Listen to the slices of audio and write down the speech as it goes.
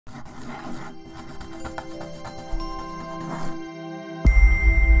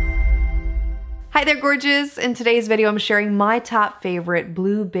Hi there, gorgeous! In today's video, I'm sharing my top favorite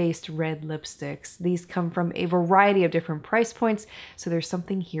blue-based red lipsticks. These come from a variety of different price points, so there's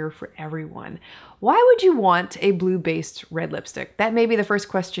something here for everyone. Why would you want a blue-based red lipstick? That may be the first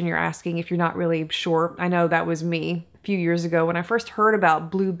question you're asking if you're not really sure. I know that was me a few years ago. When I first heard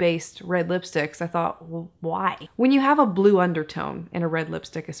about blue-based red lipsticks, I thought, well, why? When you have a blue undertone in a red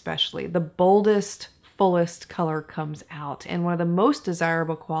lipstick especially, the boldest, fullest color comes out. And one of the most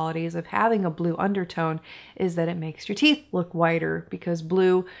desirable qualities of having a blue undertone is that it makes your teeth look whiter, because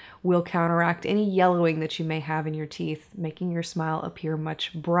blue will counteract any yellowing that you may have in your teeth, making your smile appear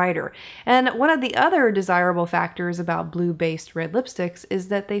much brighter. And one of the other desirable factors about blue-based red lipsticks is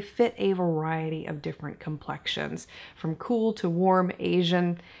that they fit a variety of different complexions, from cool to warm,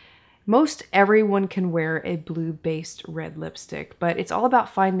 Asian. Most everyone can wear a blue-based red lipstick, but it's all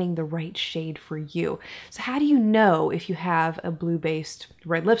about finding the right shade for you. So how do you know if you have a blue-based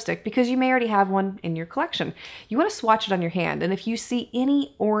red lipstick? Because you may already have one in your collection. You want to swatch it on your hand, and if you see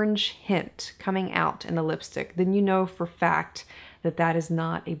any orange hint coming out in the lipstick, then you know for fact that that is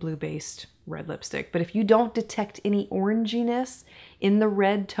not a blue-based red lipstick. But if you don't detect any oranginess in the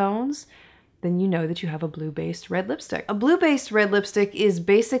red tones, then you know that you have a blue-based red lipstick. A blue-based red lipstick is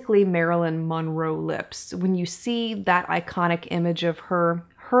basically Marilyn Monroe lips. When you see that iconic image of her,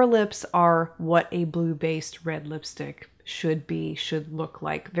 her lips are what a blue-based red lipstick should be, should look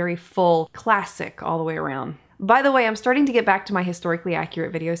like. Very full, classic all the way around. By the way, I'm starting to get back to my historically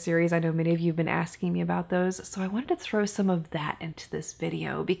accurate video series. I know many of you have been asking me about those, so I wanted to throw some of that into this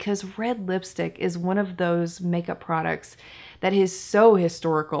video because red lipstick is one of those makeup products that is so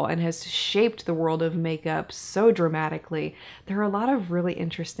historical and has shaped the world of makeup so dramatically. There are a lot of really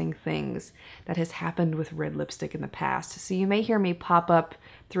interesting things that has happened with red lipstick in the past, so you may hear me pop up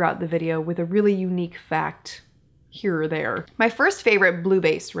throughout the video with a really unique fact here or there. My first favorite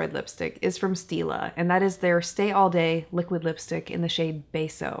blue-based red lipstick is from Stila, and that is their Stay All Day liquid lipstick in the shade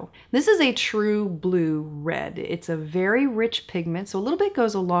Beso. This is a true blue red. It's a very rich pigment, so a little bit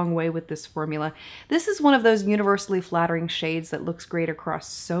goes a long way with this formula. This is one of those universally flattering shades that looks great across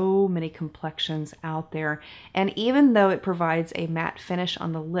so many complexions out there. And even though it provides a matte finish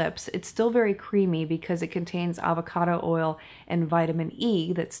on the lips, it's still very creamy because it contains avocado oil and vitamin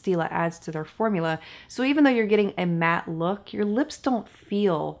E that Stila adds to their formula. So even though you're getting a matte look, your lips don't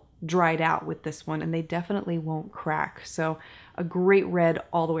feel dried out with this one, and they definitely won't crack. So a great red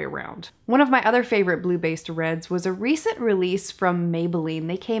all the way around. One of my other favorite blue-based reds was a recent release from Maybelline.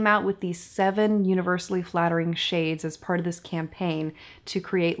 They came out with these 7 universally flattering shades as part of this campaign to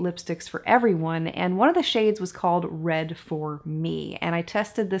create lipsticks for everyone, and one of the shades was called Red for Me, and I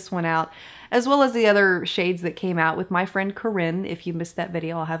tested this one out as well as the other shades that came out with my friend Corinne. If you missed that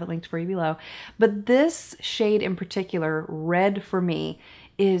video, I'll have it linked for you below. But this shade in particular, Red for Me,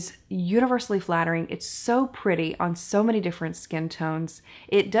 is universally flattering. It's so pretty on so many different skin tones.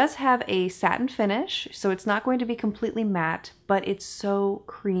 It does have a satin finish, so it's not going to be completely matte, but it's so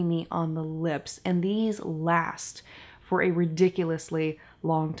creamy on the lips, and these last for a ridiculously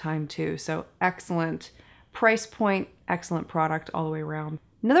long time too. So excellent price point, excellent product all the way around.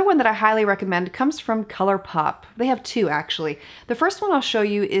 Another one that I highly recommend comes from ColourPop. They have 2 actually. The first one I'll show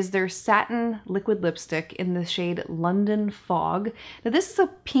you is their satin liquid lipstick in the shade London Fog. Now this is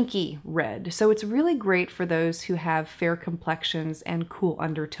a pinky red, so it's really great for those who have fair complexions and cool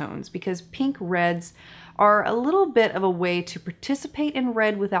undertones, because pink reds are a little bit of a way to participate in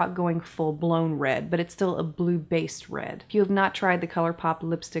red without going full-blown red, but it's still a blue-based red. If you have not tried the ColourPop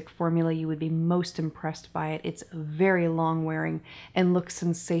lipstick formula, you would be most impressed by it. It's very long-wearing and looks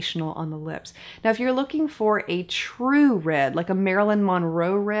sensational on the lips. Now, if you're looking for a true red, like a Marilyn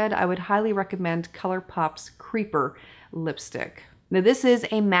Monroe red, I would highly recommend ColourPop's Creeper lipstick. Now this is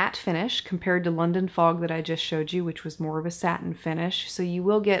a matte finish compared to London Fog that I just showed you, which was more of a satin finish, so you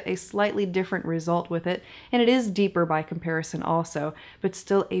will get a slightly different result with it, and it is deeper by comparison also, but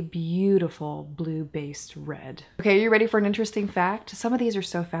still a beautiful blue-based red. Okay, are you ready for an interesting fact? Some of these are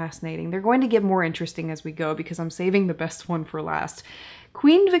so fascinating. They're going to get more interesting as we go because I'm saving the best one for last.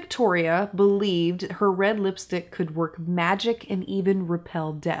 Queen Victoria believed her red lipstick could work magic and even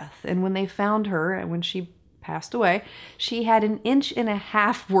repel death, and when they found her, and when she passed away, she had 1.5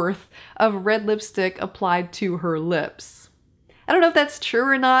 inches worth of red lipstick applied to her lips. I don't know if that's true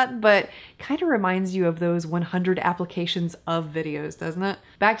or not, but kind of reminds you of those 100 applications of videos, doesn't it?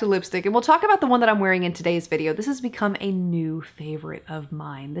 Back to lipstick, and we'll talk about the one that I'm wearing in today's video. This has become a new favorite of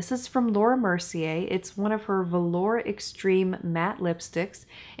mine. This is from Laura Mercier. It's one of her Velour Extreme Matte Lipsticks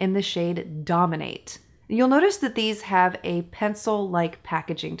in the shade Dominate. You'll notice that these have a pencil-like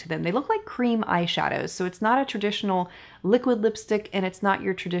packaging to them. They look like cream eyeshadows, so it's not a traditional liquid lipstick and it's not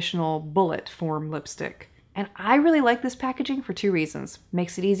your traditional bullet form lipstick. And I really like this packaging for 2 reasons.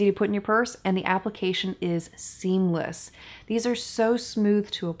 Makes it easy to put in your purse, and the application is seamless. These are so smooth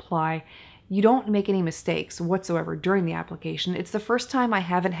to apply. You don't make any mistakes whatsoever during the application. It's the first time I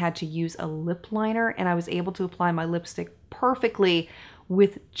haven't had to use a lip liner, and I was able to apply my lipstick perfectly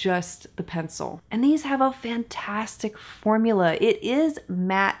with just the pencil. And these have a fantastic formula. It is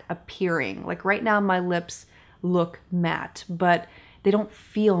matte appearing. Like right now my lips look matte, but they don't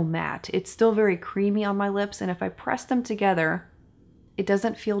feel matte. It's still very creamy on my lips, and if I press them together, it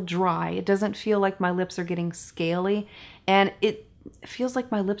doesn't feel dry. It doesn't feel like my lips are getting scaly, and it feels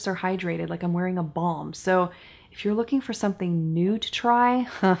like my lips are hydrated, like I'm wearing a balm. So if you're looking for something new to try,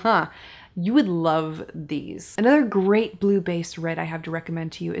 you would love these. Another great blue-based red I have to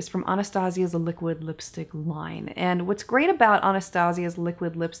recommend to you is from Anastasia's liquid lipstick line. And what's great about Anastasia's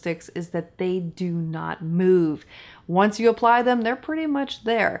liquid lipsticks is that they do not move. Once you apply them, they're pretty much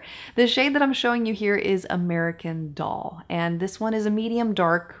there. The shade that I'm showing you here is American Doll, and this one is a medium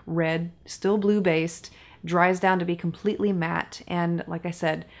dark red, still blue-based, dries down to be completely matte, and like I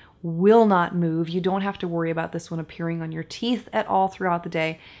said, will not move. You don't have to worry about this one appearing on your teeth at all throughout the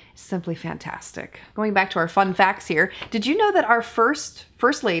day. Simply fantastic. Going back to our fun facts here, did you know that our first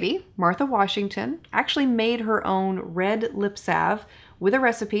lady, Martha Washington, actually made her own red lip salve with a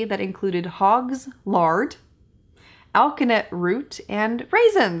recipe that included hog's lard, alkanet root, and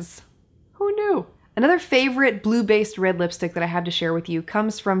raisins? Who knew? Another favorite blue-based red lipstick that I have to share with you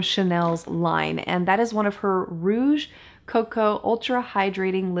comes from Chanel's line, and that is one of her Rouge Cocoa Ultra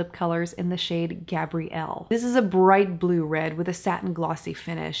Hydrating Lip Colors in the shade Gabrielle. This is a bright blue red with a satin glossy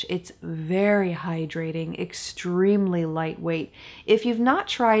finish. It's very hydrating, extremely lightweight. If you've not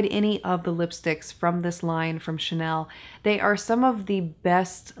tried any of the lipsticks from this line from Chanel, they are some of the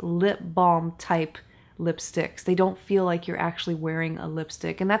best lip balm type lipsticks. They don't feel like you're actually wearing a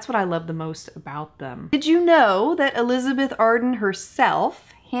lipstick, and that's what I love the most about them. Did you know that Elizabeth Arden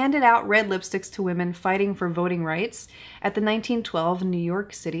herself handed out red lipsticks to women fighting for voting rights at the 1912 New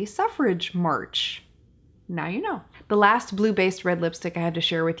York City suffrage march? Now you know. The last blue-based red lipstick I have to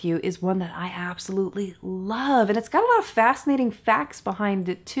share with you is one that I absolutely love, and it's got a lot of fascinating facts behind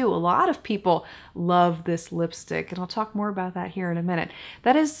it too. A lot of people love this lipstick, and I'll talk more about that here in a minute.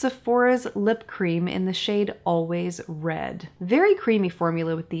 That is Sephora's lip cream in the shade Always Red. Very creamy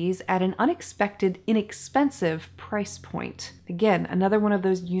formula with these at an unexpected, inexpensive price point. Again, another one of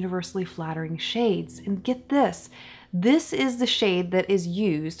those universally flattering shades. And get this, this is the shade that is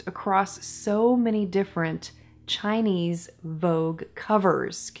used across so many different Chinese Vogue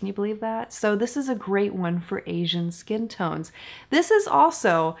covers. Can you believe that? So this is a great one for Asian skin tones. This is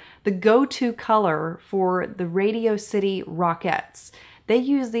also the go-to color for the Radio City Rockettes. They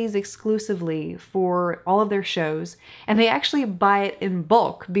use these exclusively for all of their shows, and they actually buy it in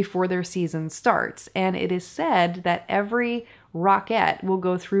bulk before their season starts. And it is said that every Rockette will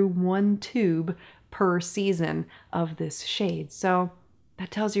go through 1 tube per season of this shade. So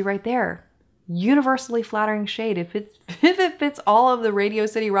that tells you right there, universally flattering shade. If it fits all of the Radio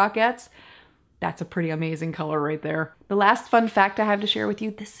City Rockettes, that's a pretty amazing color right there. The last fun fact I have to share with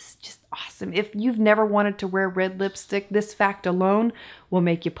you, this is just awesome. If you've never wanted to wear red lipstick, this fact alone will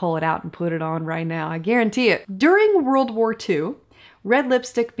make you pull it out and put it on right now. I guarantee it. During World War II, red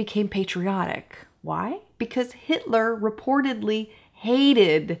lipstick became patriotic. Why? Because Hitler reportedly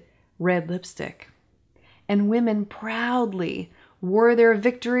hated red lipstick, and women proudly wore their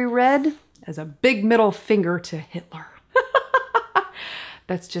victory red as a big middle finger to Hitler.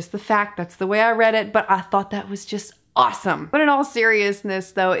 That's just the fact. That's the way I read it, but I thought that was just awesome. But in all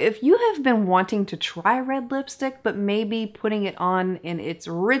seriousness though, if you have been wanting to try red lipstick, but maybe putting it on in its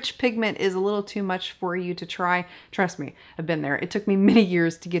rich pigment is a little too much for you to try, trust me, I've been there. It took me many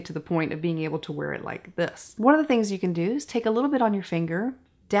years to get to the point of being able to wear it like this. One of the things you can do is take a little bit on your finger,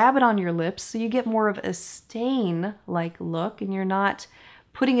 dab it on your lips so you get more of a stain-like look and you're not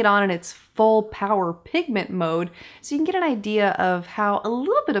putting it on in its full power pigment mode, so you can get an idea of how a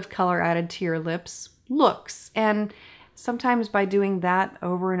little bit of color added to your lips looks. And sometimes by doing that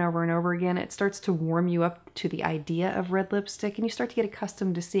over and over and over again, it starts to warm you up to the idea of red lipstick and you start to get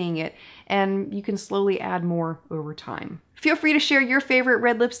accustomed to seeing it, and you can slowly add more over time. Feel free to share your favorite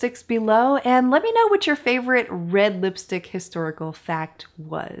red lipsticks below and let me know what your favorite red lipstick historical fact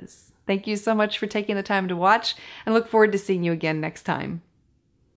was. Thank you so much for taking the time to watch and look forward to seeing you again next time.